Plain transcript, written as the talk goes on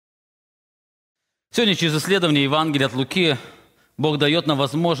Сегодня через исследование Евангелия от Луки Бог дает нам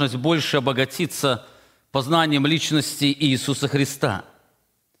возможность больше обогатиться познанием личности Иисуса Христа.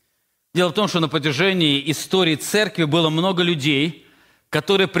 Дело в том, что на протяжении истории церкви было много людей,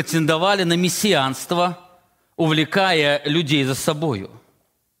 которые претендовали на мессианство, увлекая людей за собою.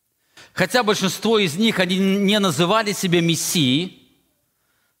 Хотя большинство из них, они не называли себя мессией,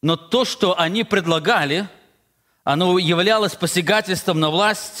 но то, что они предлагали, оно являлось посягательством на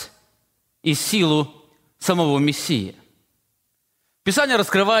власть и силу самого Мессии. Писание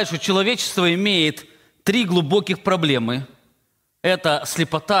раскрывает, что человечество имеет 3 глубоких проблемы. Это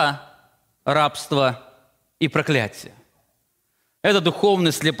слепота, рабство и проклятие. Это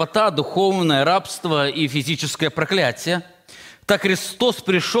духовная слепота, духовное рабство и физическое проклятие. Так Христос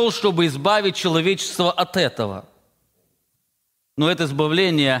пришел, чтобы избавить человечество от этого. Но это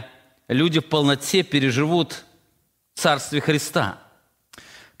избавление люди в полноте переживут в Царстве Христа.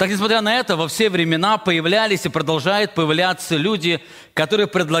 Так, несмотря на это, во все времена появлялись и продолжают появляться люди, которые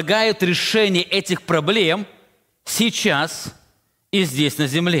предлагают решение этих проблем сейчас и здесь на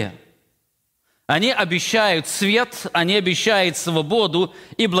земле. Они обещают свет, они обещают свободу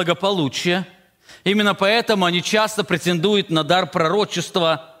и благополучие. Именно поэтому они часто претендуют на дар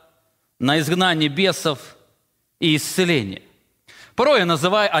пророчества, на изгнание бесов и исцеление. Порой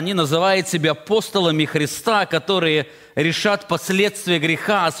они называют себя апостолами Христа, которые решат последствия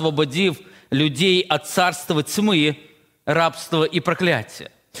греха, освободив людей от царства тьмы, рабства и проклятия.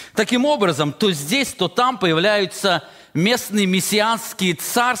 Таким образом, то здесь, то там появляются местные мессианские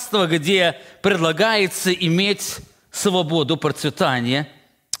царства, где предлагается иметь свободу, процветание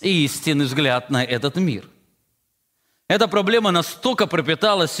и истинный взгляд на этот мир. Эта проблема настолько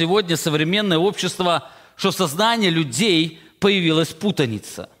пропитала сегодня современное общество, что в сознании людей появилась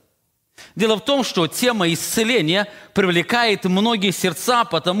путаница. Дело в том, что тема исцеления привлекает многие сердца,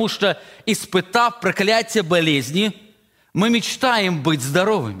 потому что, испытав проклятие болезни, мы мечтаем быть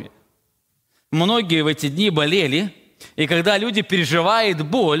здоровыми. Многие в эти дни болели, и когда люди переживают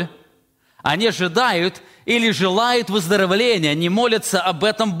боль, они ожидают или желают выздоровления, они молятся об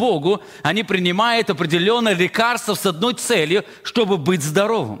этом Богу, они принимают определенные лекарства с одной целью, чтобы быть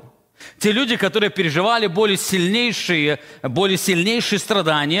здоровым. Те люди, которые переживали более сильнейшие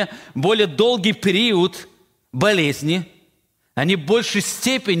страдания, более долгий период болезни, они в большей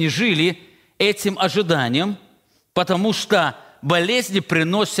степени жили этим ожиданием, потому что болезни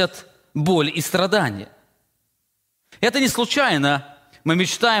приносят боль и страдания. Это не случайно. Мы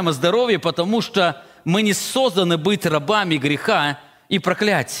мечтаем о здоровье, потому что мы не созданы быть рабами греха и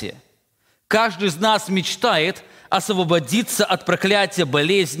проклятия. Каждый из нас мечтает освободиться от проклятия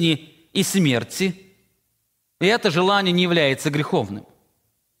болезни и смерти, и это желание не является греховным.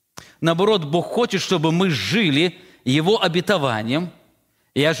 Наоборот, Бог хочет, чтобы мы жили Его обетованием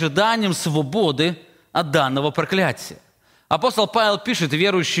и ожиданием свободы от данного проклятия. Апостол Павел пишет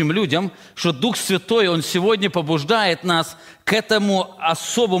верующим людям, что Дух Святой, Он сегодня побуждает нас к этому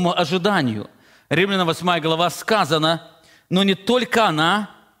особому ожиданию. Римлянам 8 глава сказано: «Но не только она,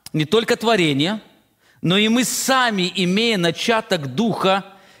 не только творение, но и мы сами, имея начаток Духа,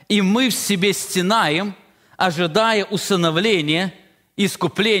 и мы в себе стенаем, ожидая усыновления и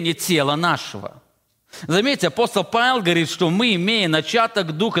искупления тела нашего». Заметьте, апостол Павел говорит, что мы, имея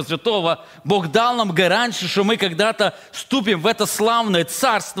начаток Духа Святого, Бог дал нам гарантию, что мы когда-то вступим в это славное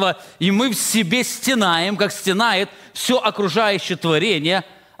царство, и мы в себе стенаем, как стенает все окружающее творение,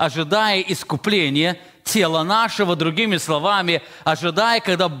 ожидая искупления тела нашего, другими словами, ожидая,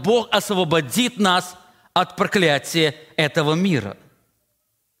 когда Бог освободит нас от проклятия этого мира.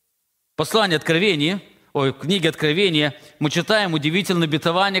 В книге Откровения мы читаем удивительное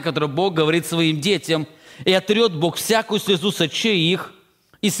обетование, которое Бог говорит своим детям: «И отрет Бог всякую слезу с очей их,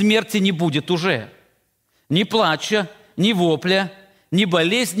 и смерти не будет уже. Ни плача, ни вопля, ни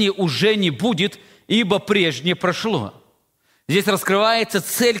болезни уже не будет, ибо прежнее прошло». Здесь раскрывается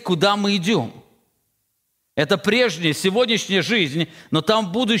цель, куда мы идем. Это прежняя, сегодняшняя жизнь, но там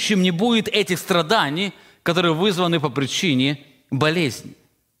в будущем не будет этих страданий, которые вызваны по причине болезни.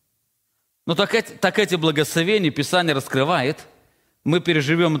 Но так эти благословения Писание раскрывает, мы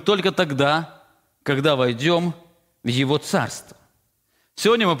переживем только тогда, когда войдем в Его Царство.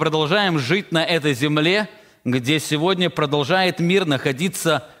 Сегодня мы продолжаем жить на этой земле, где сегодня продолжает мир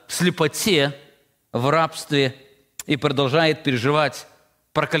находиться в слепоте, в рабстве и продолжает переживать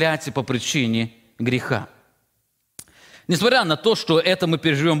проклятие по причине греха. Несмотря на то, что это мы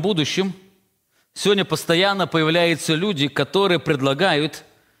переживем в будущем, сегодня постоянно появляются люди, которые предлагают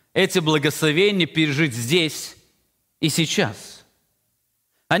эти благословения пережить здесь и сейчас.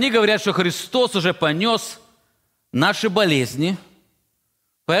 Они говорят, что Христос уже понес наши болезни,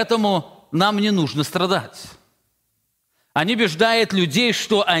 поэтому нам не нужно страдать. Они убеждают людей,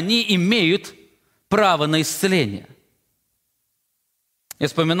 что они имеют право на исцеление. Я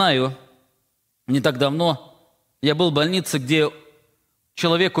вспоминаю, не так давно я был в больнице, где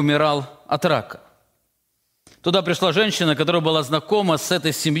человек умирал от рака. Туда пришла женщина, которая была знакома с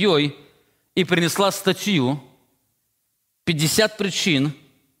этой семьей, и принесла статью «50 причин,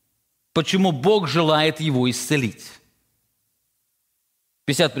 почему Бог желает его исцелить».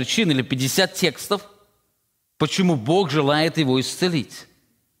 50 причин или 50 текстов, почему Бог желает его исцелить.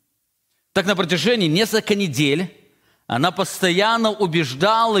 Так на протяжении нескольких недель она постоянно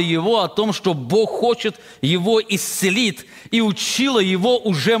убеждала его о том, что Бог хочет его исцелить, и учила его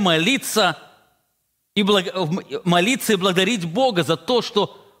уже молиться и благодарить Бога за то,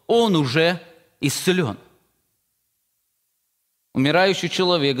 что он уже исцелен. Умирающий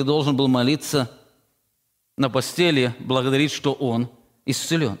человек должен был молиться на постели, благодарить, что он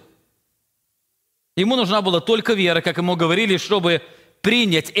исцелен. Ему нужна была только вера, как ему говорили, чтобы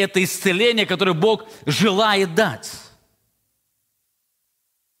принять это исцеление, которое Бог желает дать.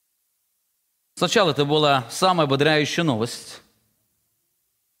 Сначала это была самая ободряющая новость,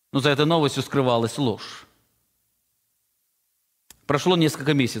 но за этой новостью скрывалась ложь. Прошло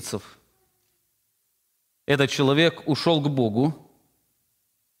несколько месяцев. Этот человек ушел к Богу,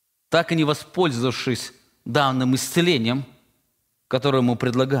 так и не воспользовавшись данным исцелением, которое ему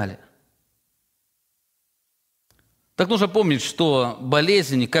предлагали. Так нужно помнить, что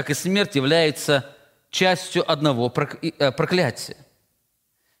болезнь, как и смерть, является частью одного проклятия.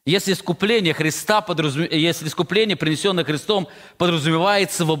 Если искупление принесенное Христом,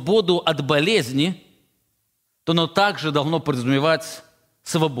 подразумевает свободу от болезни, то оно также должно подразумевать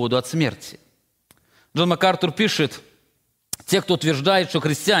свободу от смерти. Джон МакАртур пишет: те, кто утверждает, что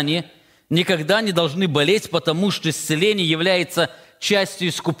христиане никогда не должны болеть, потому что исцеление является частью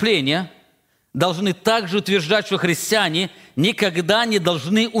искупления, должны также утверждать, что христиане никогда не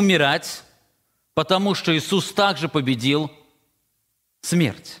должны умирать, потому что Иисус также победил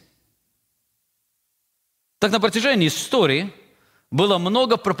смерть. Так на протяжении истории было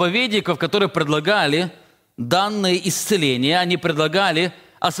много проповедников, которые предлагали данное исцеление. Они предлагали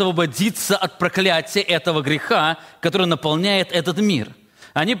освободиться от проклятия этого греха, который наполняет этот мир.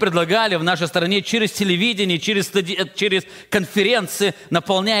 Они предлагали в нашей стране через телевидение, через конференции,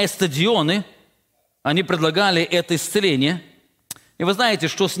 наполняя стадионы, они предлагали это исцеление. И вы знаете,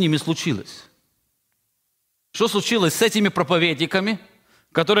 что с ними случилось? Что случилось с этими проповедниками,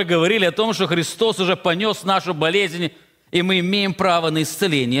 которые говорили о том, что Христос уже понес нашу болезнь, и мы имеем право на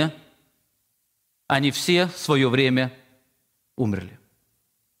исцеление? Они все в свое время умерли.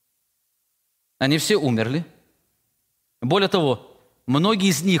 Они все умерли. Более того, многие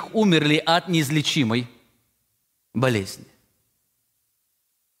из них умерли от неизлечимой болезни.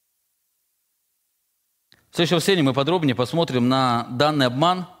 В следующем воскресенье мы подробнее посмотрим на данный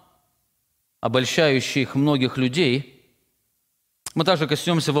обман, обольщающий многих людей. Мы также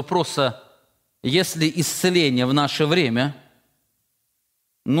коснемся вопроса, есть ли исцеление в наше время,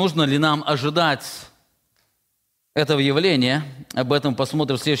 нужно ли нам ожидать этого явления. Об этом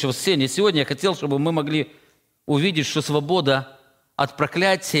посмотрим в следующем воскресенье. Сегодня я хотел, чтобы мы могли увидеть, что свобода от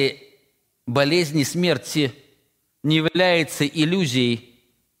проклятия, болезни, смерти не является иллюзией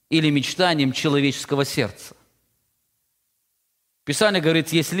или мечтанием человеческого сердца. Писание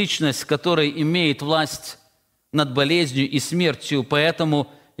говорит, есть личность, которая имеет власть над болезнью и смертью,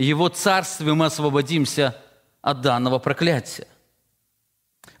 поэтому в Его царстве мы освободимся от данного проклятия.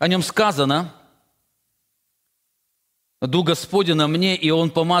 О Нем сказано: «Дух Господень на мне, и Он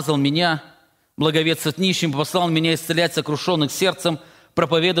помазал меня, благовествовать нищим, послал меня исцелять сокрушенных сердцем,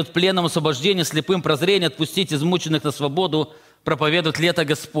 проповедовать пленным освобождение, слепым прозрение, отпустить измученных на свободу, проповедовать лето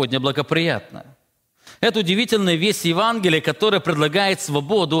Господне благоприятное». Это удивительная весть Евангелия, которая предлагает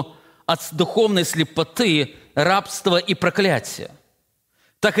свободу от духовной слепоты, рабства и проклятия.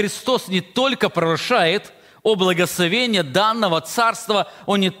 Так Христос не только провозглашает о благословении данного царства,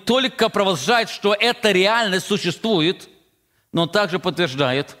 Он не только провозглашает, что эта реальность существует, но Он также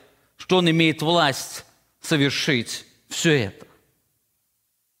подтверждает, что Он имеет власть совершить все это.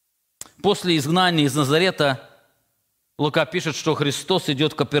 После изгнания из Назарета Лука пишет, что Христос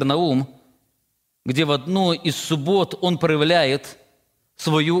идет в Капернаум, где в одну из суббот Он проявляет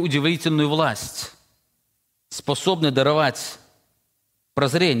свою удивительную власть, способную даровать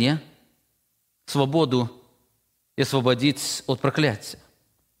прозрение, свободу и освободить от проклятия.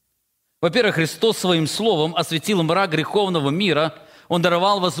 Во-первых, Христос своим словом осветил мрак греховного мира. Он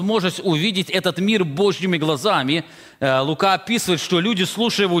даровал возможность увидеть этот мир Божьими глазами. Лука описывает, что люди,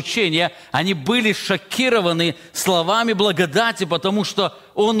 слушая его учения, они были шокированы словами благодати, потому что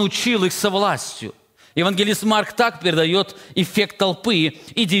он учил их со властью. Евангелист Марк так передает эффект толпы: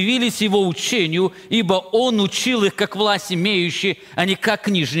 «И дивились его учению, ибо он учил их как власть имеющие, а не как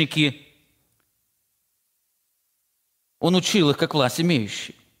книжники». Он учил их как власть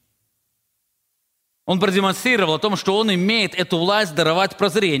имеющие. Он продемонстрировал о том, что он имеет эту власть даровать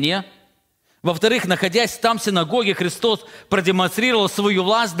прозрение. Во-вторых, находясь там в синагоге, Христос продемонстрировал свою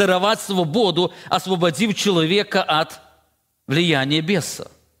власть даровать свободу, освободив человека от влияния беса.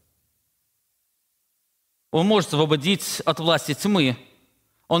 Он может освободить от власти тьмы.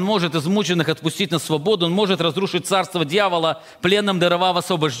 Он может измученных отпустить на свободу. Он может разрушить царство дьявола, пленным даровав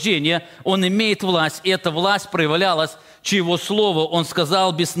освобождение. Он имеет власть, и эта власть проявлялась, чьего слова он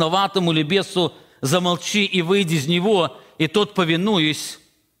сказал бесноватому или бесу: «Замолчи и выйди из него», и тот, повинуясь,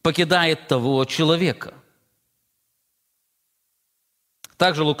 покидает того человека.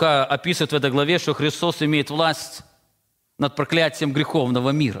 Также Лука описывает в этой главе, что Христос имеет власть над проклятием греховного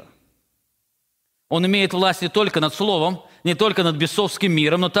мира. Он имеет власть не только над словом, не только над бесовским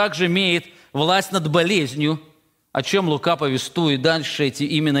миром, но также имеет власть над болезнью, о чем Лука повествует дальше.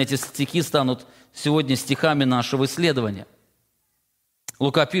 Именно эти стихи станут сегодня стихами нашего исследования.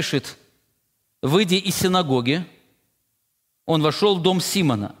 Лука пишет: «Выйдя из синагоги, он вошел в дом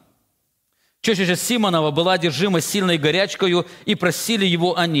Симона. Теща Симонова была одержима сильной горячкою, и просили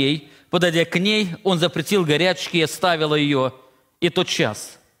его о ней. Подойдя к ней, он запретил горячке и оставила ее, и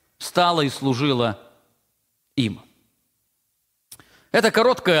тотчас встала и служила им». Это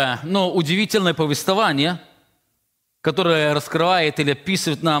короткое, но удивительное повествование, которое раскрывает или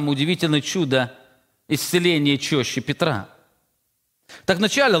описывает нам удивительное чудо исцеления тещи Петра. Так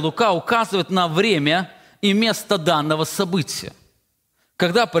вначале Лука указывает на время и место данного события.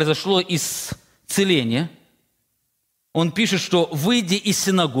 Когда произошло исцеление, он пишет, что, выйдя из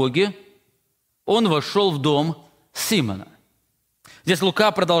синагоги, он вошел в дом Симона. Здесь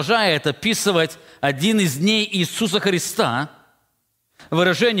Лука продолжает описывать один из дней Иисуса Христа.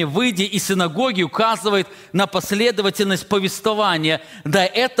 Выражение «выйдя из синагоги» указывает на последовательность повествования. До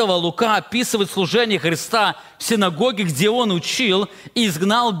этого Лука описывает служение Христа в синагоге, где он учил и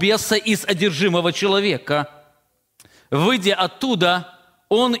изгнал беса из одержимого человека. Выйдя оттуда,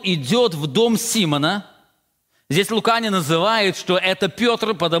 он идет в дом Симона. Здесь Лука не называет, что это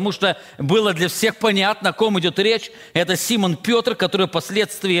Петр, потому что было для всех понятно, о ком идет речь. Это Симон Петр, который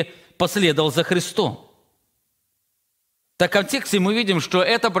впоследствии последовал за Христом. Так в контексте мы видим, что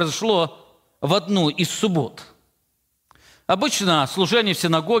это произошло в одну из суббот. Обычно служение в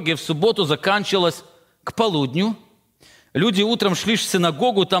синагоге в субботу заканчивалось к полудню. Люди утром шли в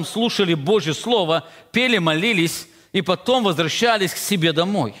синагогу, там слушали Божье Слово, пели, молились и потом возвращались к себе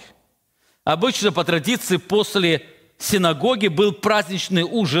домой. Обычно по традиции после синагоги был праздничный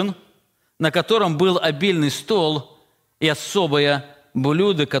ужин, на котором был обильный стол и особое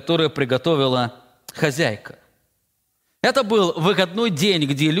блюдо, которое приготовила хозяйка. Это был выходной день,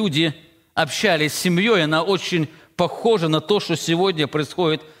 где люди общались с семьей. Она очень похожа на то, что сегодня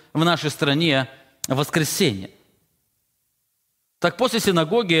происходит в нашей стране в воскресенье. Так после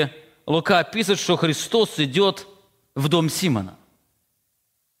синагоги Лука описывает, что Христос идет в дом Симона.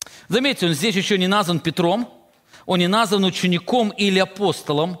 Заметьте, он здесь еще не назван Петром, он не назван учеником или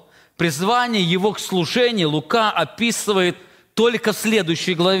апостолом. Призвание его к служению Лука описывает только в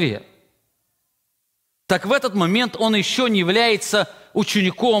следующей главе. Так в этот момент он еще не является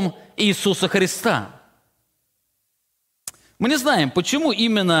учеником Иисуса Христа. Мы не знаем, почему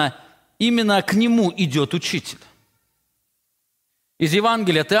именно к нему идет учитель. Из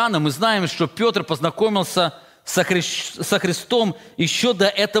Евангелия от Иоанна мы знаем, что Петр познакомился со Христом еще до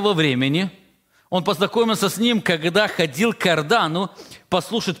этого времени. Он познакомился с ним, когда ходил к Иордану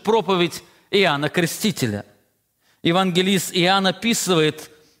послушать проповедь Иоанна Крестителя. Евангелист Иоанн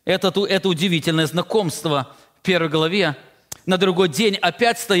описывает это удивительное знакомство в 1 главе. На другой день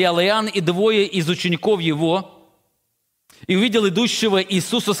опять стоял Иоанн и двое из учеников его, и увидел идущего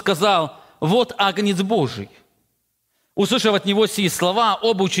Иисуса, сказал: «Вот Агнец Божий». Услышав от него сии слова,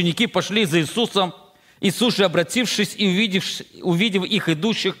 оба ученики пошли за Иисусом. Иисус же, обратившись и увидев их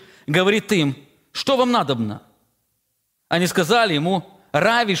идущих, говорит им: «Что вам надобно?» Они сказали ему: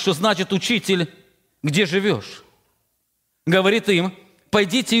 «Рави», что значит «учитель», «где живешь?» Говорит им: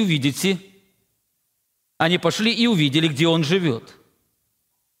 «Пойдите и увидите». Они пошли и увидели, где он живет.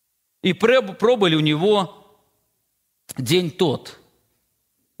 И пробыли у него день тот.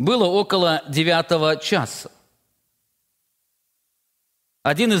 Было около 9 часа.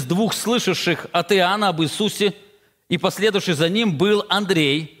 Один из двух слышавших от Иоанна об Иисусе и последовавший за ним был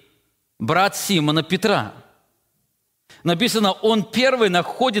Андрей, брат Симона Петра. Написано, он первый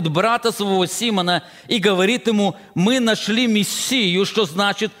находит брата своего Симона и говорит ему: мы нашли Мессию, что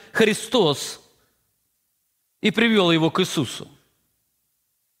значит Христос, и привел его к Иисусу.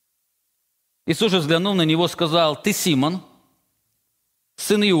 Иисус же, взглянув на него, сказал: ты Симон,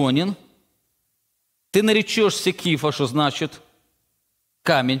 сын Ионин, ты наречешься Кифа, что значит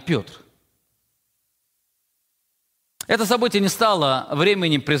камень Петр. Это событие не стало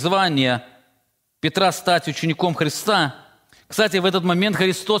временем призвания Петра стать учеником Христа. Кстати, в этот момент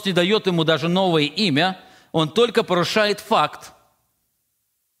Христос не дает ему даже новое имя, он только порушает факт,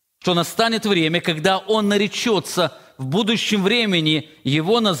 что настанет время, когда он наречется в будущем времени,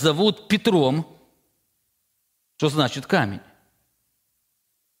 его назовут Петром, что значит камень.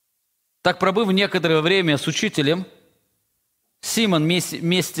 Так, пробыв некоторое время с учителем, Симон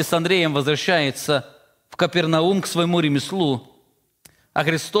вместе с Андреем возвращается в Капернаум к своему ремеслу, а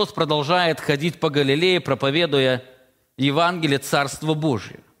Христос продолжает ходить по Галилее, проповедуя Евангелие Царства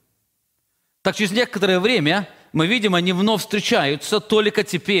Божия. Так через некоторое время мы видим, они вновь встречаются, только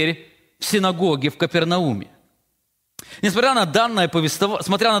теперь в синагоге в Капернауме. Смотря на данное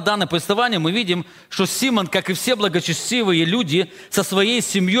повествование, мы видим, что Симон, как и все благочестивые люди, со своей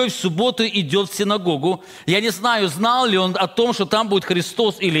семьей в субботу идет в синагогу. Я не знаю, знал ли он о том, что там будет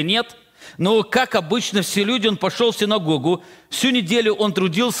Христос или нет, но, как обычно все люди, он пошел в синагогу. Всю неделю он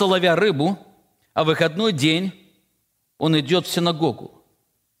трудился, ловя рыбу, а в выходной день он идет в синагогу.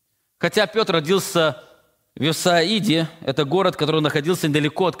 Хотя Петр родился в Вифсаиде, это город, который находился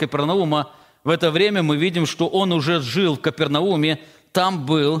недалеко от Капернаума, в это время мы видим, что он уже жил в Капернауме, там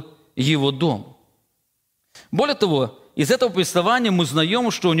был его дом. Более того, из этого повествования мы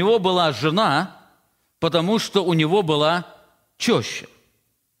узнаем, что у него была жена, потому что у него была теща.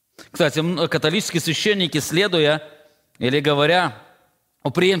 Кстати, католические священники, следуя или говоря о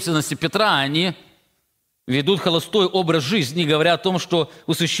преемственности Петра, они ведут холостой образ жизни, говоря о том, что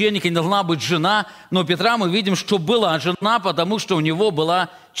у священника не должна быть жена, но у Петра мы видим, что была жена, потому что у него была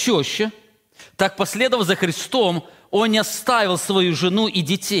теща. Так, последовав за Христом, он не оставил свою жену и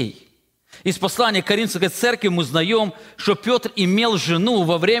детей. Из послания к Коринфской церкви мы узнаем, что Петр имел жену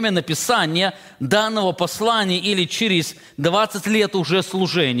во время написания данного послания или через 20 лет уже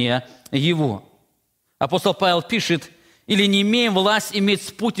служения его. Апостол Павел пишет: «Или не имеем власть иметь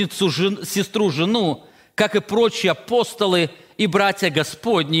спутницу, сестру-жену, как и прочие апостолы и братья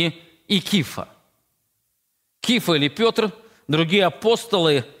Господни и Кифа». Кифа или Петр, другие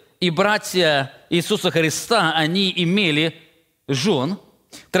апостолы и братья Иисуса Христа, они имели жен.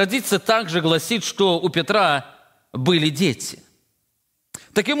 Традиция также гласит, что у Петра были дети.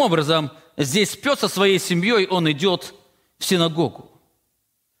 Таким образом, здесь Петр со своей семьей, он идет в синагогу.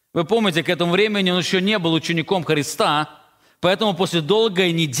 Вы помните, к этому времени он еще не был учеником Христа, поэтому после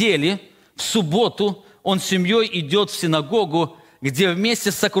долгой недели, в субботу, он с семьей идет в синагогу, где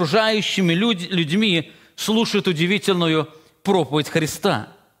вместе с окружающими людьми слушает удивительную проповедь Христа.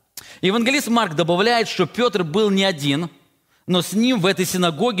 Евангелист Марк добавляет, что Петр был не один, но с ним в этой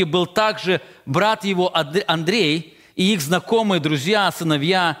синагоге был также брат его Андрей и их знакомые друзья,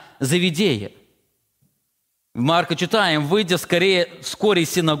 сыновья Завидея. В Марка читаем: «Выйдя вскоре из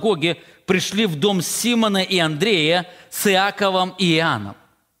синагоги, пришли в дом Симона и Андрея с Иаковом и Иоанном».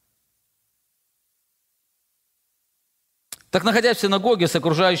 Так, находясь в синагоге с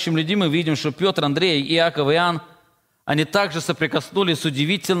окружающими людьми, мы видим, что Петр, Андрей, Иаков и Иоанн, они также соприкоснулись с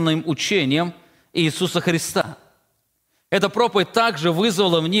удивительным учением Иисуса Христа. Эта проповедь также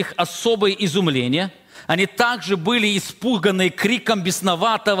вызвала в них особое изумление. Они также были испуганы криком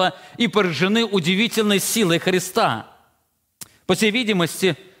бесноватого и поражены удивительной силой Христа. По всей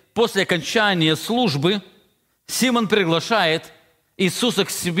видимости, после окончания службы Симон приглашает Иисуса к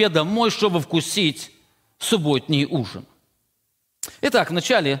себе домой, чтобы вкусить субботний ужин. Итак,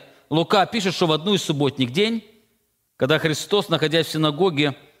 вначале Лука пишет, что в одну из субботних день, когда Христос, находясь в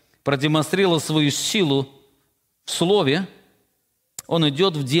синагоге, продемонстрировал свою силу в слове, он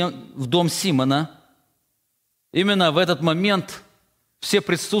идет в дом Симона. Именно в этот момент все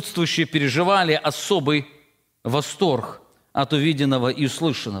присутствующие переживали особый восторг от увиденного и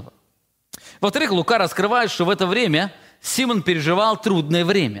услышанного. Во-вторых, Лука раскрывает, что в это время Симон переживал трудное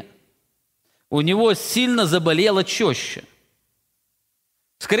время. У него сильно заболела теща.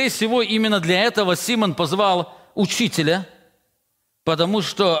 Скорее всего, именно для этого Симон позвал учителя, потому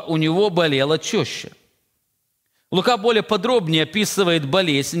что у него болела теща. Лука более подробнее описывает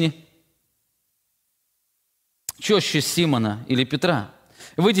болезнь тещи Симона или Петра.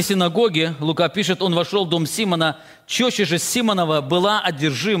 Выйдя из синагоги, Лука пишет, он вошел в дом Симона. Теща же Симонова была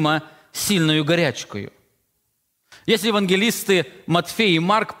одержима сильною горячкою. Если евангелисты Матфей и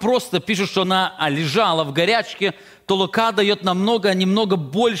Марк просто пишут, что она лежала в горячке, то Лука дает немного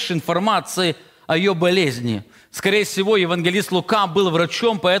больше информации о ее болезни. Скорее всего, евангелист Лука был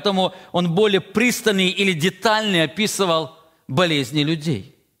врачом, поэтому он более пристальный или детальный описывал болезни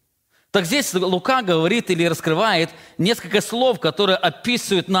людей. Так здесь Лука говорит или раскрывает несколько слов, которые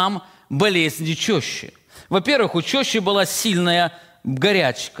описывают нам болезни тещи. Во-первых, у тещи была сильная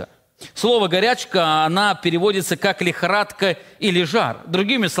горячка. Слово «горячка», она переводится как лихорадка или жар.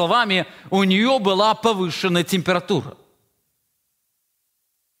 Другими словами, у нее была повышенная температура.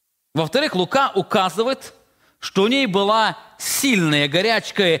 Во-вторых, Лука указывает, что у ней была сильная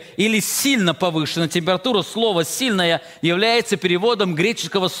горячка или сильно повышенная температура. Слово «сильная» является переводом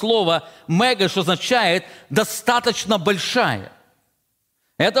греческого слова «мега», что означает «достаточно большая».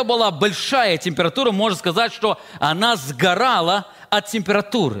 Это была большая температура, можно сказать, что она сгорала от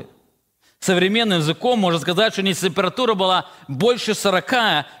температуры. Современным языком можно сказать, что у нее температура была больше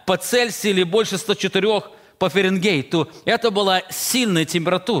 40 по Цельсию или больше 104 по Фаренгейту. Это была сильная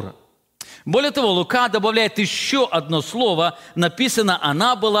температура. Более того, Лука добавляет еще одно слово. Написано,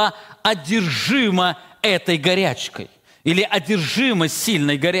 она была одержима этой горячкой или одержима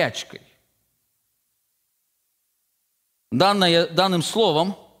сильной горячкой. Данное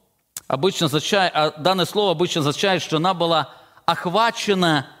слово обычно означает, что она была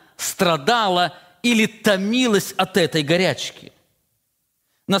охвачена, страдала или томилась от этой горячки.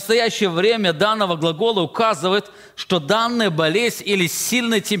 В настоящее время данного глагола указывает, что данная болезнь или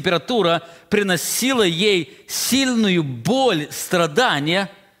сильная температура приносила ей сильную боль, страдания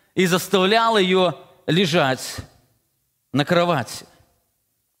и заставляла ее лежать на кровати.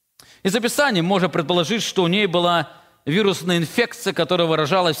 Из описания можно предположить, что у ней была вирусная инфекция, которая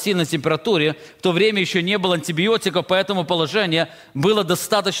выражалась в сильной температуре. В то время еще не было антибиотиков, поэтому положение было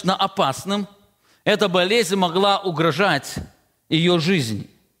достаточно опасным. Эта болезнь могла угрожать ее жизни.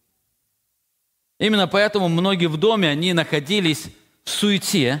 Именно поэтому многие в доме, они находились в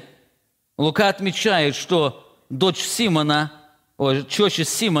суете. Лука отмечает, что теща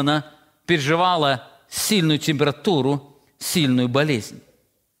Симона переживала сильную температуру, сильную болезнь.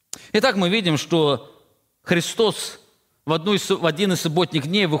 Итак, мы видим, что Христос в один из субботних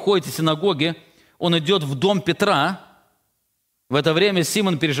дней выходит из синагоги, он идет в дом Петра. В это время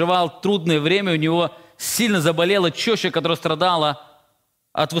Симон переживал трудное время, у него сильно заболела теща, которая страдала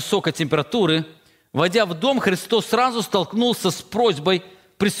от высокой температуры. Войдя в дом, Христос сразу столкнулся с просьбой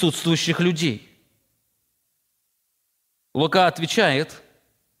присутствующих людей. Лука отвечает,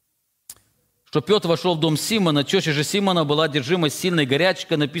 что Петр вошел в дом Симона, теща же Симона была одержима сильной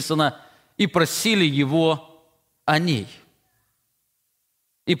горячкой, написано, и просили его о ней.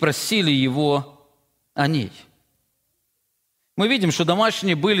 И просили его о ней. Мы видим, что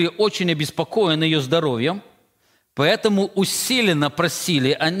домашние были очень обеспокоены ее здоровьем, поэтому усиленно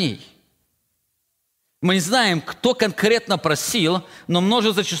просили о ней. Мы не знаем, кто конкретно просил, но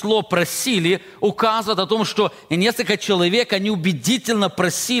множество число просили указывает о том, что несколько человек, они убедительно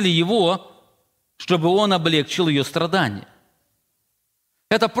просили его, чтобы он облегчил ее страдания.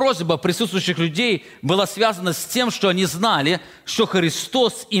 Эта просьба присутствующих людей была связана с тем, что они знали, что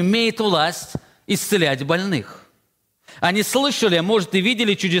Христос имеет власть исцелять больных. Они слышали, а может и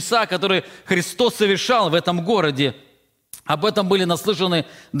видели чудеса, которые Христос совершал в этом городе. Об этом были наслышаны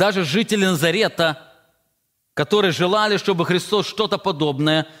даже жители Назарета, которые желали, чтобы Христос что-то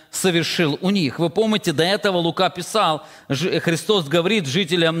подобное совершил у них. Вы помните, до этого Лука писал, Христос говорит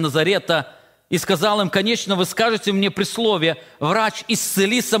жителям Назарета и сказал им, конечно, вы скажете мне присловие, врач,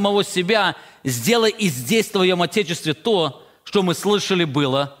 исцели самого себя, сделай и здесь, в твоем Отечестве, то, что мы слышали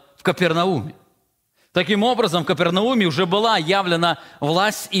было в Капернауме. Таким образом, в Капернауме уже была явлена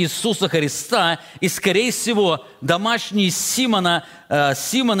власть Иисуса Христа, и, скорее всего, домашние Симона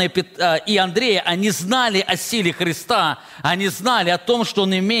и Андрея, они знали о силе Христа, они знали о том, что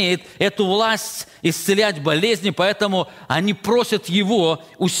Он имеет эту власть исцелять болезни, поэтому они просят Его,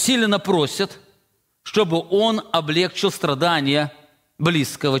 усиленно просят, чтобы Он облегчил страдания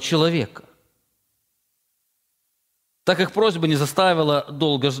близкого человека. Так их просьба не заставила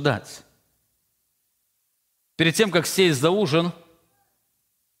долго ждать. Перед тем, как сесть за ужин,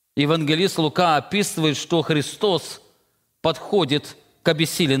 евангелист Лука описывает, что Христос подходит к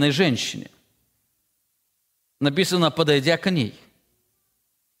обессиленной женщине. Написано, подойдя к ней.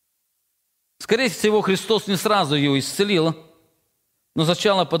 Скорее всего, Христос не сразу ее исцелил, но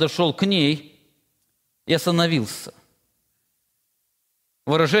сначала подошел к ней и остановился.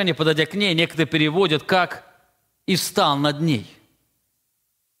 Выражение «подойдя к ней» некоторые переводят как «и встал над ней».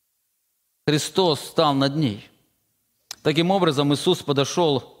 Христос встал над ней. Таким образом, Иисус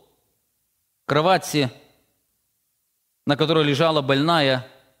подошел к кровати на которой лежала больная,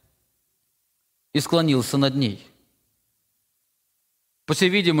 и склонился над ней. По всей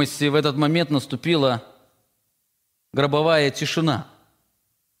видимости, в этот момент наступила гробовая тишина.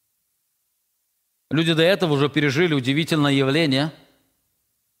 Люди до этого уже пережили удивительное явление.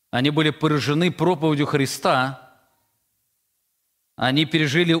 Они были поражены проповедью Христа. Они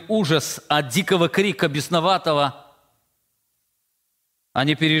пережили ужас от дикого крика бесноватого.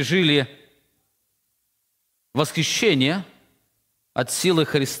 Они пережили восхищение от силы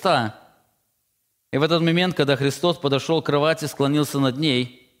Христа. И в этот момент, когда Христос подошел к кровати, склонился над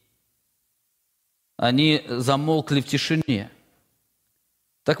ней, они замолкли в тишине.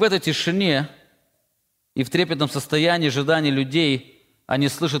 Так в этой тишине и в трепетном состоянии ожидания людей они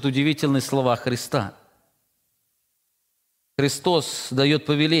слышат удивительные слова Христа. Христос дает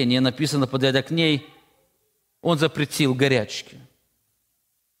повеление, написано, подойдя к ней, Он запретил горячки.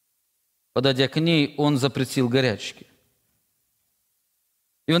 Подойдя к ней, Он запретил горячки.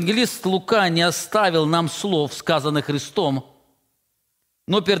 Евангелист Лука не оставил нам слов, сказанных Христом,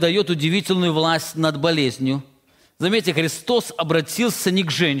 но передает удивительную власть над болезнью. Заметьте, Христос обратился не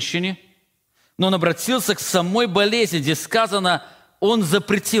к женщине, но Он обратился к самой болезни. Здесь сказано, Он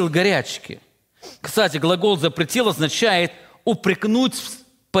запретил горячки. Кстати, глагол «запретил» означает упрекнуть,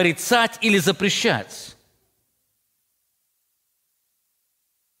 порицать или запрещать.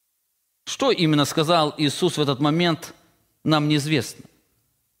 Что именно сказал Иисус в этот момент, нам неизвестно.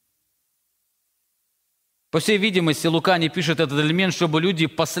 По всей видимости, Лука не пишет этот элемент, чтобы люди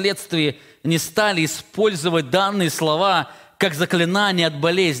впоследствии не стали использовать данные слова как заклинание от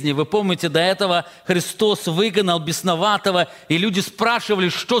болезни. Вы помните, до этого Христос выгнал бесноватого, и люди спрашивали,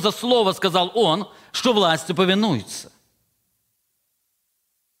 что за слово сказал Он, что властью повинуется.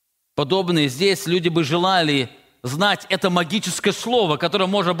 Подобные здесь люди бы желали знать это магическое слово, которое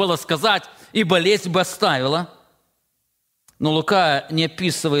можно было сказать, и болезнь бы оставила. Но Лука не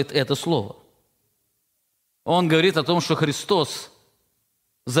описывает это слово. Он говорит о том, что Христос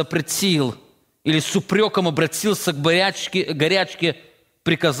запретил или с упреком обратился к горячке,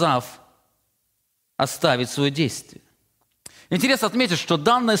 приказав оставить свое действие. Интересно отметить, что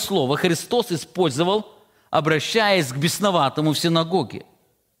данное слово Христос использовал, обращаясь к бесноватому в синагоге.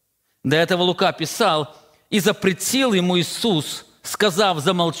 До этого Лука писал, «И запретил ему Иисус, сказав,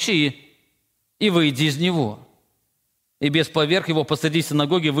 замолчи и выйди из него. И бес поверг его посреди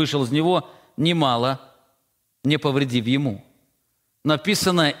синагоги, вышел из него, немало не повредив ему».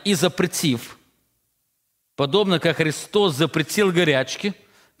 Написано «и запретив». Подобно как Христос запретил горячки,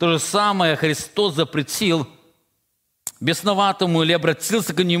 то же самое Христос запретил бесноватому или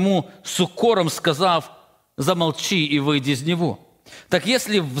обратился к нему с укором, сказав «замолчи и выйди из него». Так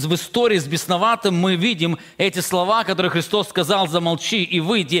если в истории с бесноватым мы видим эти слова, которые Христос сказал «замолчи и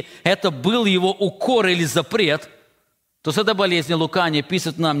выйди», это был его укор или запрет, то с этой болезнью Лука не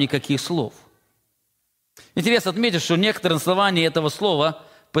пишет нам никаких слов. Интересно отметить, что некоторые на основании этого слова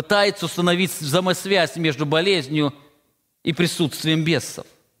пытаются установить взаимосвязь между болезнью и присутствием бесов.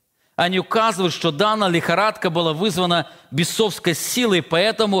 Они указывают, что данная лихорадка была вызвана бесовской силой,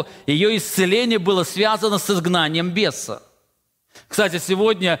 поэтому ее исцеление было связано с изгнанием беса. Кстати,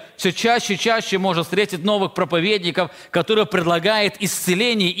 сегодня все чаще и чаще можно встретить новых проповедников, которые предлагают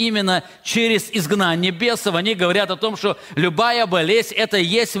исцеление именно через изгнание бесов. Они говорят о том, что любая болезнь – это и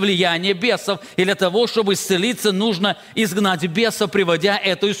есть влияние бесов. И для того, чтобы исцелиться, нужно изгнать бесов, приводя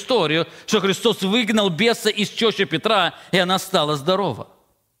эту историю, что Христос выгнал беса из чащи Петра, и она стала здорова.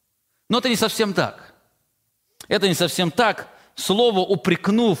 Но это не совсем так. Это не совсем так. Слово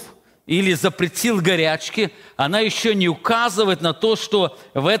 «упрекнув» или запретил горячки, она еще не указывает на то, что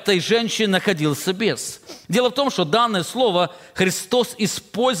в этой женщине находился бес. Дело в том, что данное слово Христос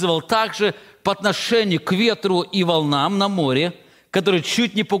использовал также по отношению к ветру и волнам на море, которые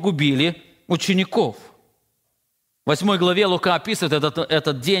чуть не погубили учеников. В 8 главе Лука описывает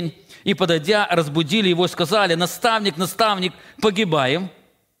этот день. «И, подойдя, разбудили его и сказали: наставник, наставник, погибаем.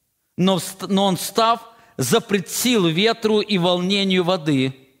 Но он, встав, запретил ветру и волнению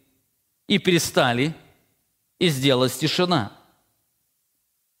воды, и перестали, и сделалась тишина.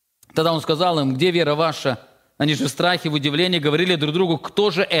 Тогда он сказал им: где вера ваша? Они же в страхе, в удивлении говорили друг другу: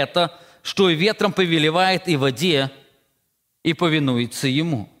 кто же это, что и ветром повелевает, и воде, и повинуется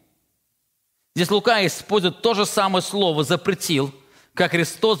ему? Здесь Лука использует то же самое слово «запретил», как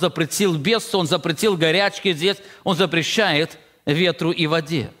Христос запретил бесу, Он запретил горячке, здесь Он запрещает ветру и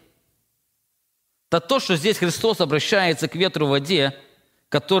воде. То, что здесь Христос обращается к ветру и воде,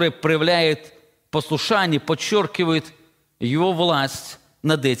 который проявляет послушание, подчеркивает Его власть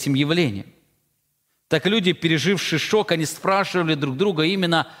над этим явлением. Так люди, пережившие шок, они спрашивали друг друга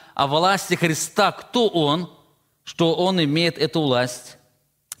именно о власти Христа, кто Он, что Он имеет эту власть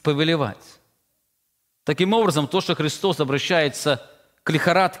повелевать. Таким образом, то, что Христос обращается к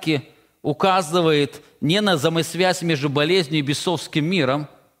лихорадке, указывает не на взаимосвязь между болезнью и бесовским миром,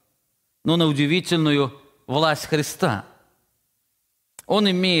 но на удивительную власть Христа. Он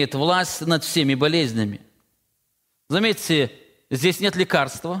имеет власть над всеми болезнями. Заметьте, здесь нет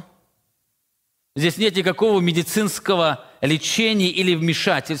лекарства, здесь нет никакого медицинского лечения или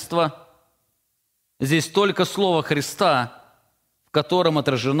вмешательства. Здесь только Слово Христа, в котором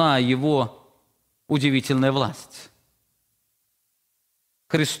отражена Его удивительная власть.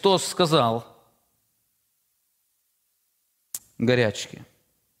 Христос сказал горячке.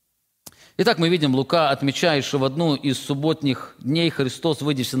 Итак, мы видим Лука, отмечает, что в одну из субботних дней Христос,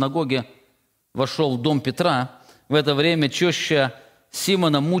 выйдя из синагоги, вошел в дом Петра. В это время теща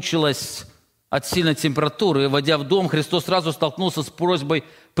Симона мучилась от сильной температуры. Войдя в дом, Христос сразу столкнулся с просьбой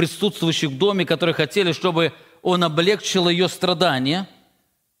присутствующих в доме, которые хотели, чтобы Он облегчил ее страдания.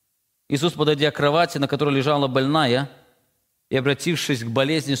 Иисус, подойдя к кровати, на которой лежала больная, и обратившись к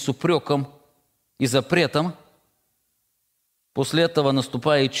болезни с упреком и запретом, после этого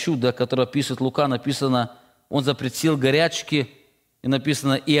наступает чудо, которое описывает Лука, написано, Он запретил горячке, и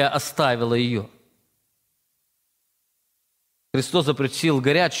написано, и оставила ее. Христос запретил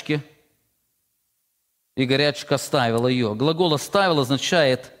горячке, и горячка оставила ее. Глагол «оставил»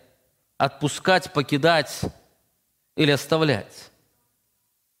 означает отпускать, покидать или оставлять.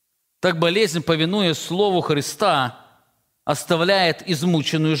 Так болезнь, повинуясь Слову Христа, оставляет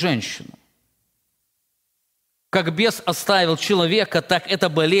измученную женщину. Как бес оставил человека, так эта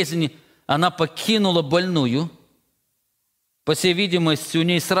болезнь, она покинула больную. По всей видимости, у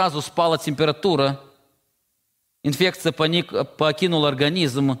ней сразу спала температура, инфекция покинула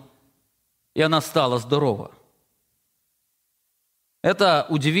организм, и она стала здорова. Это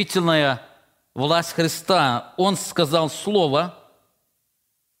удивительная власть Христа. Он сказал слово,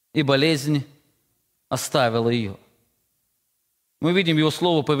 и болезнь оставила ее. Мы видим, Его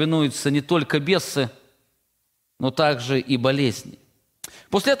слову повинуются не только бесы, но также и болезни.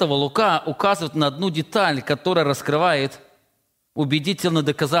 После этого Лука указывает на одну деталь, которая раскрывает убедительное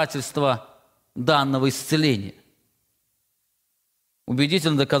доказательство данного исцеления.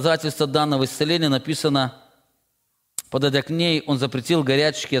 Убедительное доказательство данного исцеления написано, подойдя к ней, Он запретил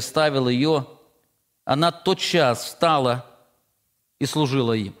горячке, оставил ее. Она тотчас встала и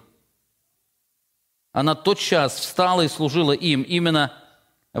служила им. Она тотчас встала и служила им. Именно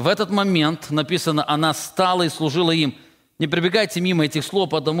в этот момент написано, она встала и служила им. Не пробегайте мимо этих слов,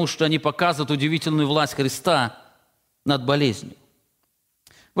 потому что они показывают удивительную власть Христа над болезнью.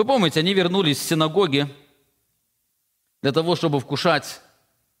 Вы помните, они вернулись в синагоги для того, чтобы вкушать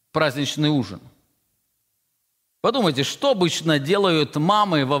праздничный ужин. Подумайте, что обычно делают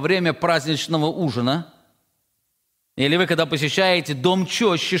мамы во время праздничного ужина? Или вы, когда посещаете дом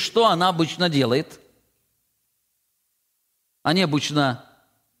тещи, что она обычно делает? Они обычно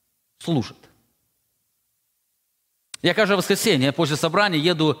служат. Я каждое воскресенье после собрания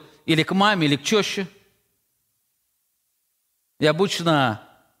еду или к маме, или к теще. И обычно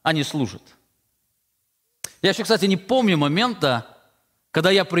они служат. Я еще, кстати, не помню момента, когда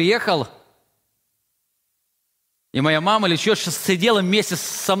я приехал, и моя мама или теща сидела вместе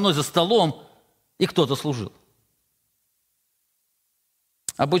со мной за столом, и кто-то служил.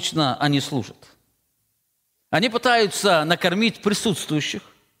 Обычно они служат. Они пытаются накормить присутствующих.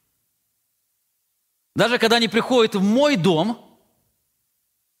 Даже когда они приходят в мой дом,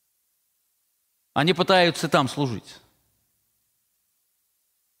 они пытаются там служить.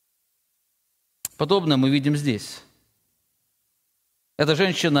 Подобное мы видим здесь. Эта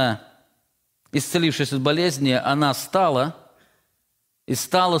женщина, исцелившись от болезни, она стала и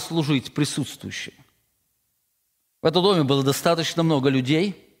стала служить присутствующим. В этом доме было достаточно много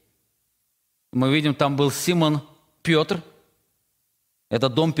людей. Мы видим, там был Симон Петр. Это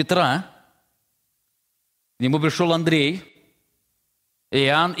дом Петра. К нему пришел Андрей,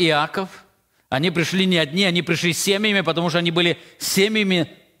 Иоанн, Иаков. Они пришли не одни, они пришли семьями, потому что они были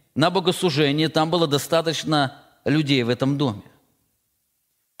семьями на богослужение. Там было достаточно людей в этом доме.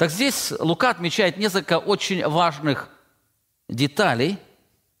 Так здесь Лука отмечает несколько очень важных деталей,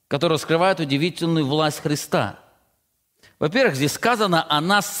 которые раскрывают удивительную власть Христа. Во-первых, здесь сказано,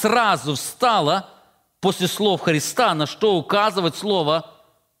 она сразу встала после слов Христа, на что указывает слово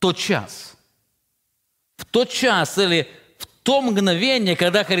 «тотчас». В тот час или в то мгновение,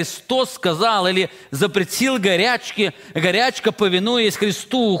 когда Христос сказал или запретил горячке, горячка, повинуясь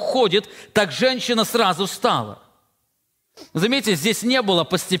Христу, уходит, так женщина сразу встала. Заметьте, здесь не было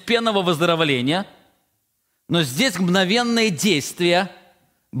постепенного выздоровления, но здесь мгновенное действие,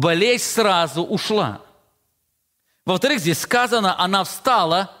 болезнь сразу ушла. Во-вторых, здесь сказано, она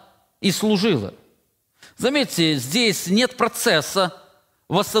встала и служила. Заметьте, здесь нет процесса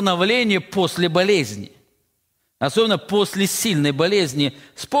восстановления после болезни. Особенно после сильной болезни.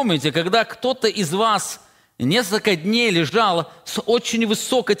 Вспомните, когда кто-то из вас несколько дней лежал с очень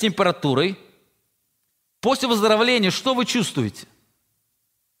высокой температурой, после выздоровления что вы чувствуете?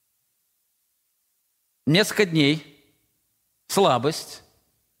 Несколько дней, слабость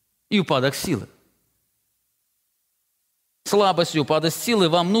и упадок силы. Слабость и упадок силы,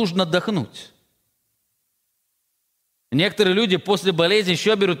 вам нужно отдохнуть. Некоторые люди после болезни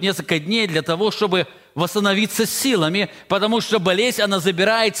еще берут несколько дней для того, чтобы восстановиться силами, потому что болезнь, она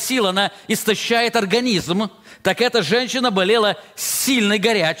забирает силы, она истощает организм. Так эта женщина болела сильной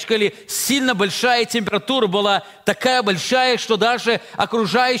горячкой, или сильно большая температура была такая большая, что даже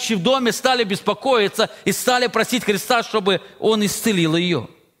окружающие в доме стали беспокоиться и стали просить Христа, чтобы Он исцелил ее.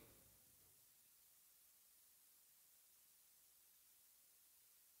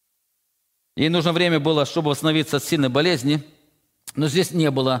 Ей нужно время было, чтобы восстановиться от сильной болезни, но здесь не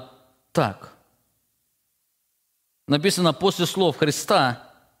было так. Написано, после слов Христа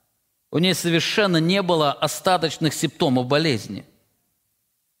у нее совершенно не было остаточных симптомов болезни.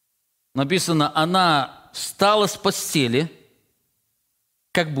 Написано, она встала с постели,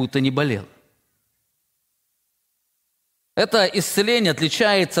 как будто не болела. Это исцеление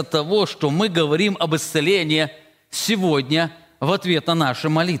отличается от того, что мы говорим об исцелении сегодня в ответ на нашу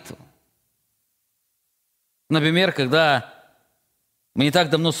молитву. Например, когда мы не так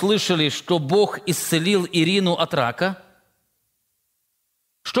давно слышали, что Бог исцелил Ирину от рака,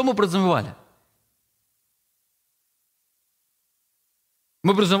 что мы подразумевали?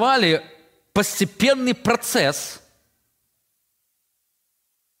 Мы подразумевали постепенный процесс.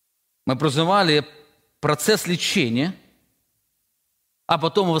 Мы подразумевали процесс лечения, а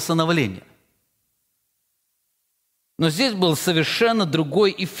потом восстановления. Но здесь был совершенно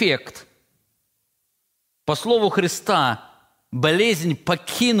другой эффект. По слову Христа, болезнь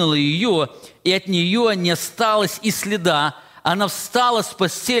покинула ее, и от нее не осталось и следа. Она встала с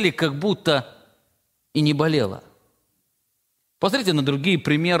постели, как будто и не болела. Посмотрите на другие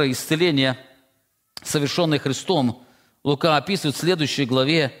примеры исцеления, совершенные Христом. Лука описывает в следующей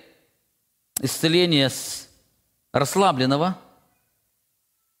главе исцеление расслабленного.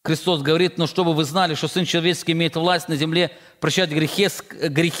 Христос говорит, но чтобы вы знали, что Сын Человеческий имеет власть на земле прощать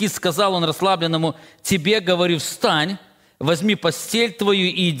грехи, сказал Он расслабленному, тебе, говорю, встань, возьми постель твою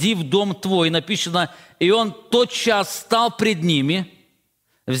и иди в дом твой. Написано, и он тотчас встал пред ними,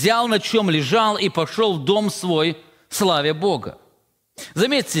 взял, на чем лежал, и пошел в дом свой, славя Бога.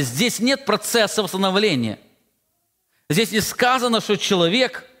 Заметьте, здесь нет процесса восстановления. Здесь не сказано, что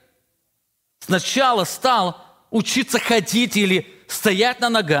человек сначала стал учиться ходить или стоять на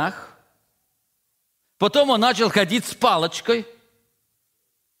ногах, потом он начал ходить с палочкой,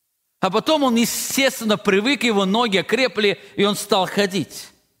 а потом он, естественно, привык, его ноги окрепли, и он стал ходить.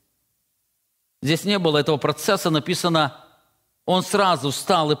 Здесь не было этого процесса, написано, он сразу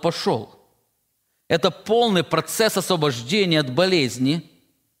встал и пошел. Это полный процесс освобождения от болезни.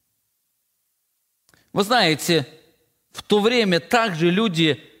 Вы знаете, в то время также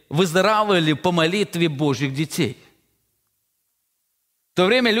люди выздоравливали по молитве Божьих детей. В то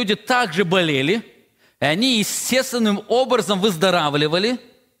время люди также болели, и они естественным образом выздоравливали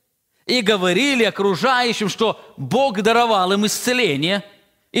и говорили окружающим, что Бог даровал им исцеление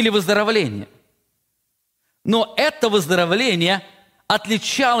или выздоровление. Но это выздоровление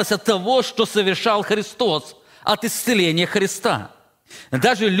отличалось от того, что совершал Христос, от исцеления Христа.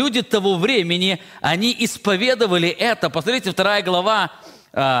 Даже люди того времени, они исповедовали это. Посмотрите, 2 глава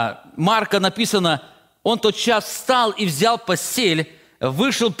Марка написано, он тотчас встал и взял постель,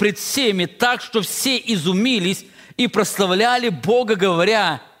 вышел пред всеми так, что все изумились и прославляли Бога,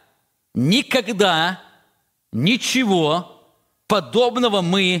 говоря, никогда ничего подобного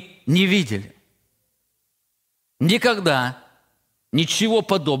мы не видели. Никогда ничего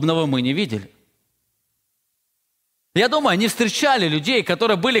подобного мы не видели. Я думаю, они встречали людей,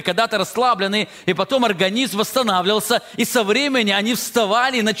 которые были когда-то расслаблены, и потом организм восстанавливался, и со временем они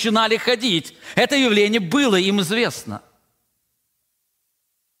вставали и начинали ходить. Это явление было им известно.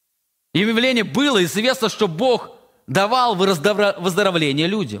 Им явление было известно, что Бог давал выздоровление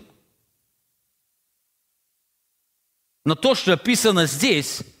людям. Но то, что описано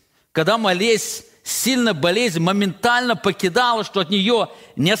здесь, когда сильная болезнь моментально покидала, что от нее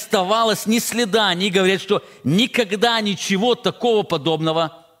не оставалось ни следа, они говорят, что никогда ничего такого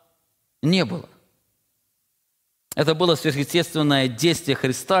подобного не было. Это было сверхъестественное действие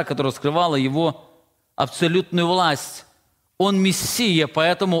Христа, которое раскрывало Его абсолютную власть. Он Мессия,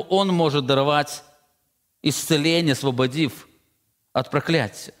 поэтому Он может даровать исцеление, освободив от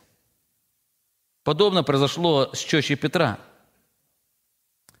проклятия. Подобно произошло с тещей Петра.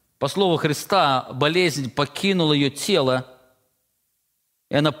 По слову Христа, болезнь покинула ее тело,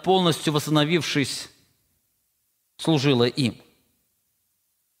 и она, полностью восстановившись, служила им.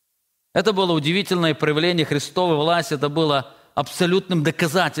 Это было удивительное проявление Христовой власти, это было абсолютным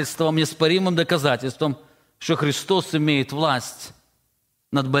доказательством, неоспоримым доказательством, что Христос имеет власть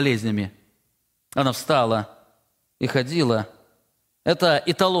над болезнями. Она встала и ходила. Это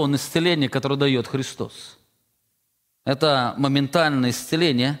эталон исцеления, который дает Христос. Это моментальное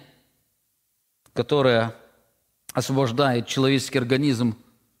исцеление, которое освобождает человеческий организм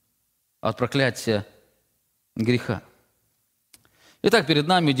от проклятия греха. Итак, перед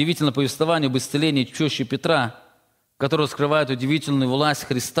нами удивительное повествование об исцелении тещи Петра, которое скрывает удивительную власть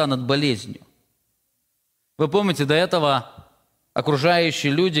Христа над болезнью. Вы помните, до этого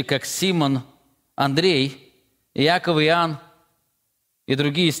окружающие люди, как Симон, Андрей, Иаков, Иоанн и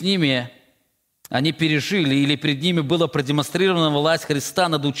другие с ними, они пережили, или перед ними была продемонстрирована власть Христа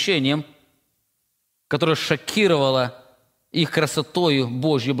над учением, которое шокировало их красотою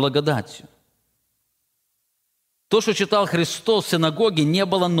Божьей благодатью. То, что читал Христос в синагоге, не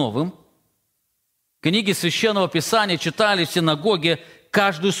было новым. Книги Священного Писания читали в синагоге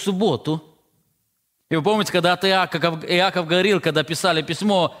каждую субботу. И вы помните, когда Иаков говорил, когда писали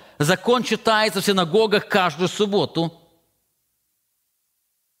письмо, закон читается в синагогах каждую субботу.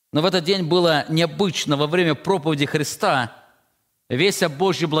 Но в этот день было необычно. Во время проповеди Христа весть о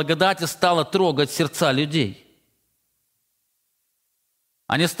Божьей благодати стала трогать сердца людей.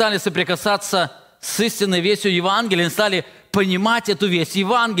 Они стали соприкасаться с истинной вестью Евангелия, они стали понимать эту весть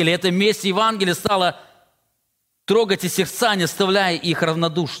Евангелия. Эта весть Евангелия стала трогать их сердца, не оставляя их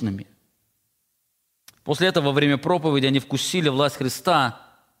равнодушными. После этого во время проповеди они вкусили власть Христа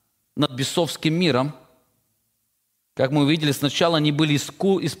над бесовским миром. Как мы увидели, сначала они были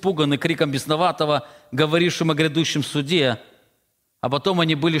испуганы криком бесноватого, говорившим о грядущем суде, а потом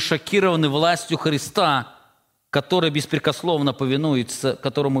они были шокированы властью Христа, которому беспрекословно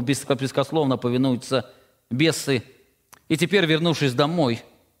повинуются бесы. И теперь, вернувшись домой,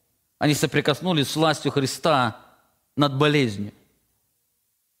 они соприкоснулись с властью Христа над болезнью.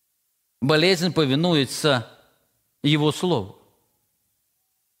 Болезнь повинуется Его Слову.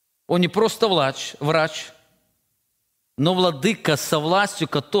 Он не просто врач, но владыка, во власти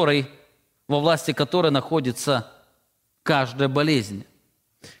которой находится каждая болезнь.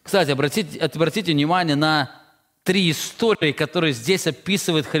 Кстати, обратите внимание на 3 истории, которые здесь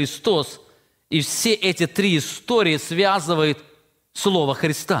описывает Христос, и все эти 3 истории связывает Слово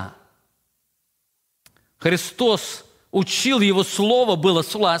Христа. Христос учил, Его Слово было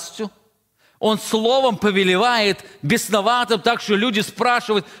с властью. Он Словом повелевает бесноватым, так что люди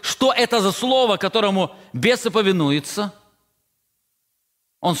спрашивают, что это за Слово, которому бесы повинуются.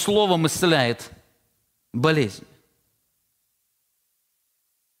 Он Словом исцеляет болезнь.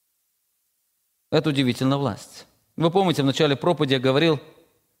 Это удивительная власть. Вы помните, в начале проповеди я говорил,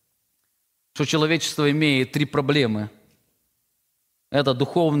 что человечество имеет 3 проблемы. Это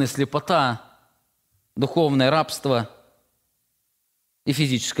духовная слепота, духовное рабство и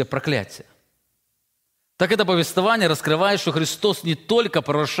физическое проклятие. Так это повествование раскрывает, что Христос не только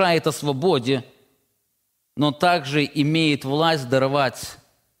провозглашает о свободе, но также имеет власть даровать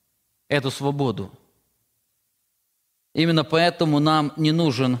эту свободу. Именно поэтому нам не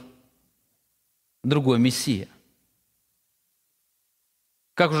нужен другой Мессия.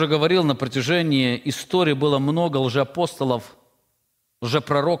 Как уже говорил, на протяжении истории было много лжеапостолов,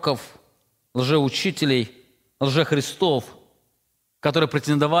 лжепророков, лжеучителей, лжехристов, которые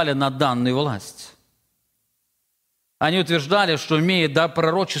претендовали на данную власть. Они утверждали, что имеют дар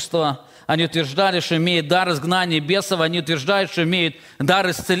пророчества, они утверждали, что имеют дар изгнания бесов, они утверждают, что имеют дар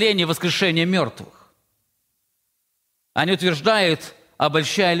исцеления и воскрешения мертвых. Они утверждают,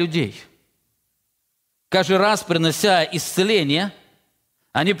 обольщая людей. Каждый раз, принося исцеление,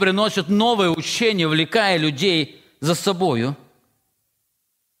 они приносят новое учение, увлекая людей за собою.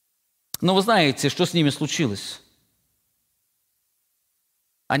 Но вы знаете, что с ними случилось?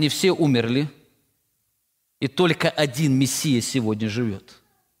 Они все умерли, и только один Мессия сегодня живет.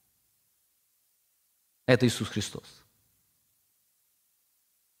 Это Иисус Христос.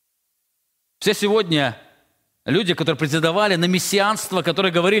 Все сегодня люди, которые претендовали на мессианство,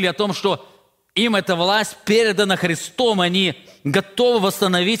 которые говорили о том, что им эта власть передана Христом, они готовы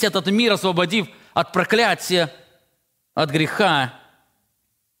восстановить этот мир, освободив от проклятия, от греха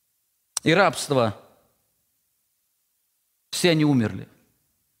и рабства. Все они умерли,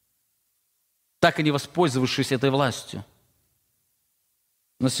 так и не воспользовавшись этой властью.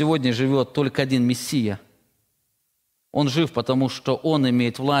 Но сегодня живет только один Мессия, Он жив, потому что Он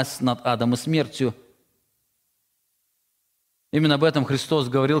имеет власть над адом и смертью. Именно об этом Христос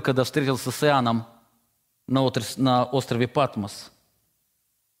говорил, когда встретился с Иоанном на острове Патмос.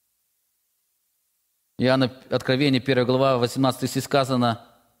 Иоанна Откровение, 1 глава, 18 стих сказано: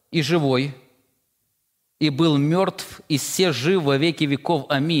 «И живой, и был мертв, и се жив во веки веков.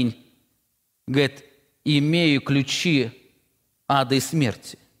 Аминь». Говорит, «Имею ключи ада и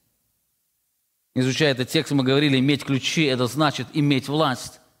смерти». Изучая этот текст, мы говорили, иметь ключи – это значит иметь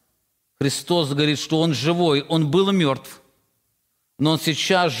власть. Христос говорит, что Он живой, Он был мертв, но Он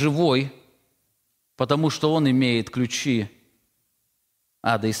сейчас живой, потому что Он имеет ключи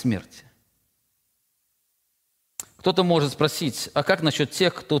ада и смерти. Кто-то может спросить, а как насчет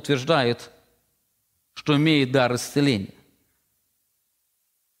тех, кто утверждает, что имеет дар исцеления?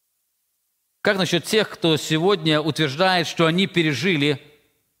 Как насчет тех, кто сегодня утверждает, что они пережили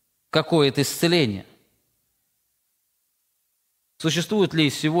какое-то исцеление? Существует ли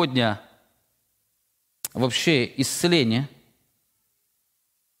сегодня вообще исцеление?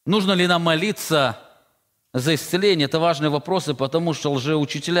 Нужно ли нам молиться за исцеление? Это важные вопросы, потому что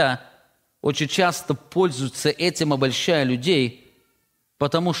лжеучителя очень часто пользуются этим, обольщая людей,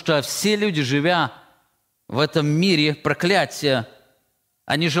 потому что все люди, живя в этом мире проклятия,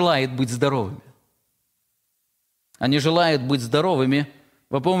 они желают быть здоровыми. Они желают быть здоровыми.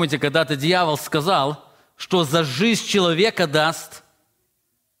 Вы помните, когда-то дьявол сказал, что за жизнь человека даст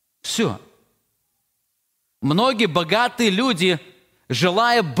все. Многие богатые люди,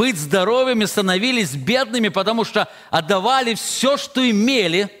 желая быть здоровыми, становились бедными, потому что отдавали все, что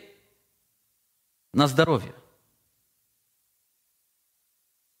имели, на здоровье.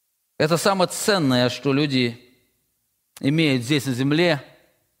 Это самое ценное, что люди имеют здесь на земле.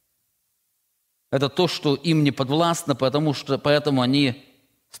 Это то, что им не подвластно, поэтому они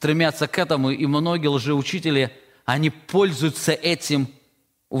стремятся к этому. И многие лжеучители, они пользуются этим,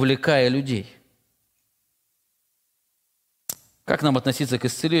 увлекая людей. Как нам относиться к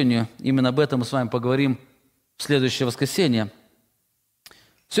исцелению? Именно об этом мы с вами поговорим в следующее воскресенье.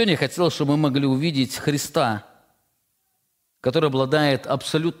 Сегодня я хотел, чтобы мы могли увидеть Христа, который обладает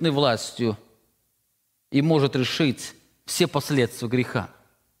абсолютной властью и может решить все последствия греха.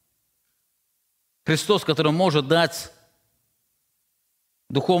 Христос, который может дать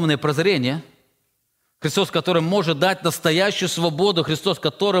духовное прозрение, Христос, который может дать настоящую свободу, Христос,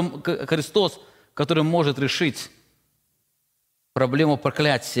 который может решить проблему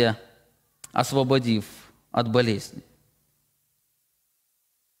проклятия, освободив от болезни.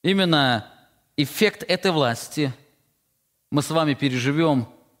 Именно эффект этой власти мы с вами переживем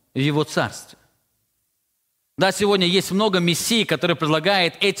в Его Царстве. Да, сегодня есть много мессий, которые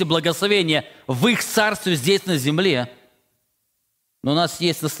предлагают эти благословения в их Царстве здесь на земле, но у нас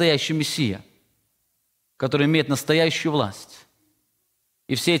есть настоящий Мессия, который имеет настоящую власть.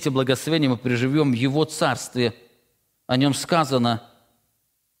 И все эти благословения мы переживем в Его Царстве. О Нем сказано: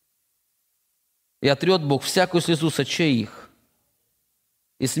 «И отрет Бог всякую слезу с очей их,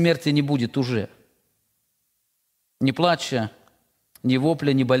 и смерти не будет уже. Ни плача, ни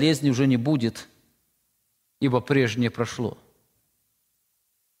вопля, ни болезни уже не будет, ибо прежнее прошло».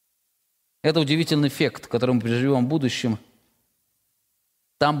 Это удивительный эффект, который мы переживем в будущем.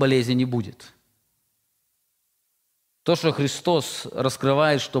 Там болезни не будет. То, что Христос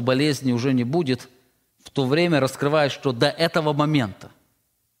раскрывает, что болезни уже не будет, в то время раскрывает, что до этого момента,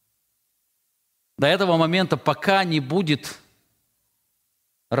 пока не будет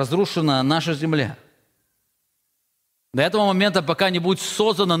разрушена наша земля, до этого момента, пока не будет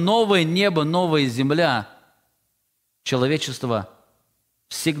создано новое небо, новая земля, человечество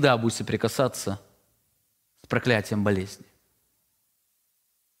всегда будет соприкасаться с проклятием болезни.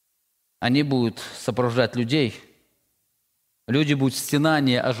 Они будут сопровождать людей, люди будут в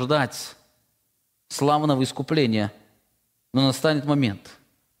стенании ожидать славного искупления, но настанет момент,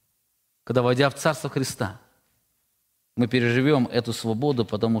 когда, войдя в Царство Христа, мы переживем эту свободу,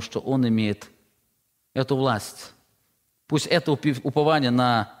 потому что Он имеет эту власть. Пусть это упование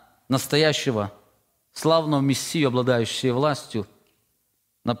на настоящего славного Мессию, обладающего властью,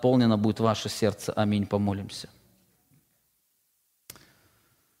 наполнено будет ваше сердце. Аминь. Помолимся.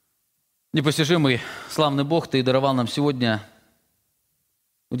 Непостижимый, славный Бог, Ты даровал нам сегодня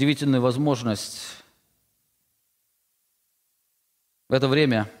удивительную возможность в это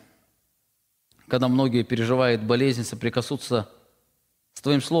время, когда многие переживают болезнь, соприкоснуться с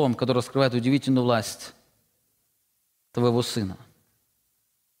Твоим Словом, которое раскрывает удивительную власть Твоего Сына.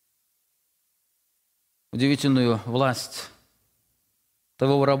 Удивительную власть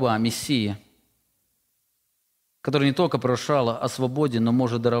Твоего раба, Мессии, который не только прошал о свободе, но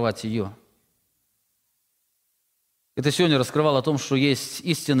может даровать ее. И Ты сегодня раскрывал о том, что есть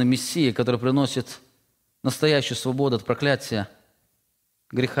истинный Мессия, который приносит настоящую свободу от проклятия,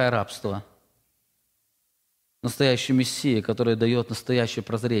 греха и рабства. Настоящий Мессия, который дает настоящее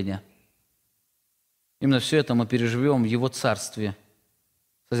прозрение. Именно все это мы переживем в Его Царстве,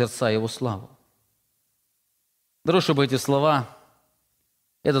 созерцая Его славу. Даруй, чтобы эти слова,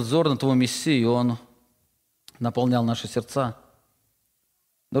 этот взор на Твою Мессию, он наполнял наши сердца.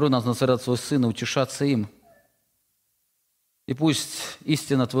 Даруй нас назирать Свой Сын и утешаться им. И пусть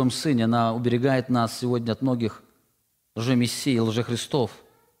истина о Твоем Сыне, она уберегает нас сегодня от многих лжемессий, лжехристов,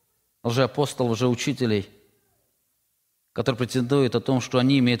 лжеапостолов, лжеучителей, которые претендуют о том, что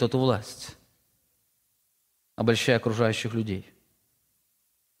они имеют эту власть, обольщая окружающих людей.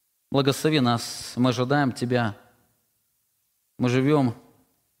 Благослови нас, мы ожидаем Тебя, мы живем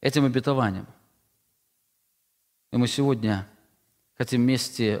этим обетованием. И мы сегодня хотим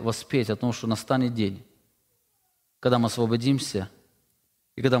вместе воспеть о том, что настанет день, когда мы освободимся,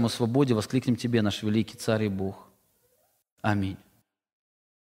 и когда мы в свободе воскликнем Тебе, наш великий Царь и Бог. Аминь.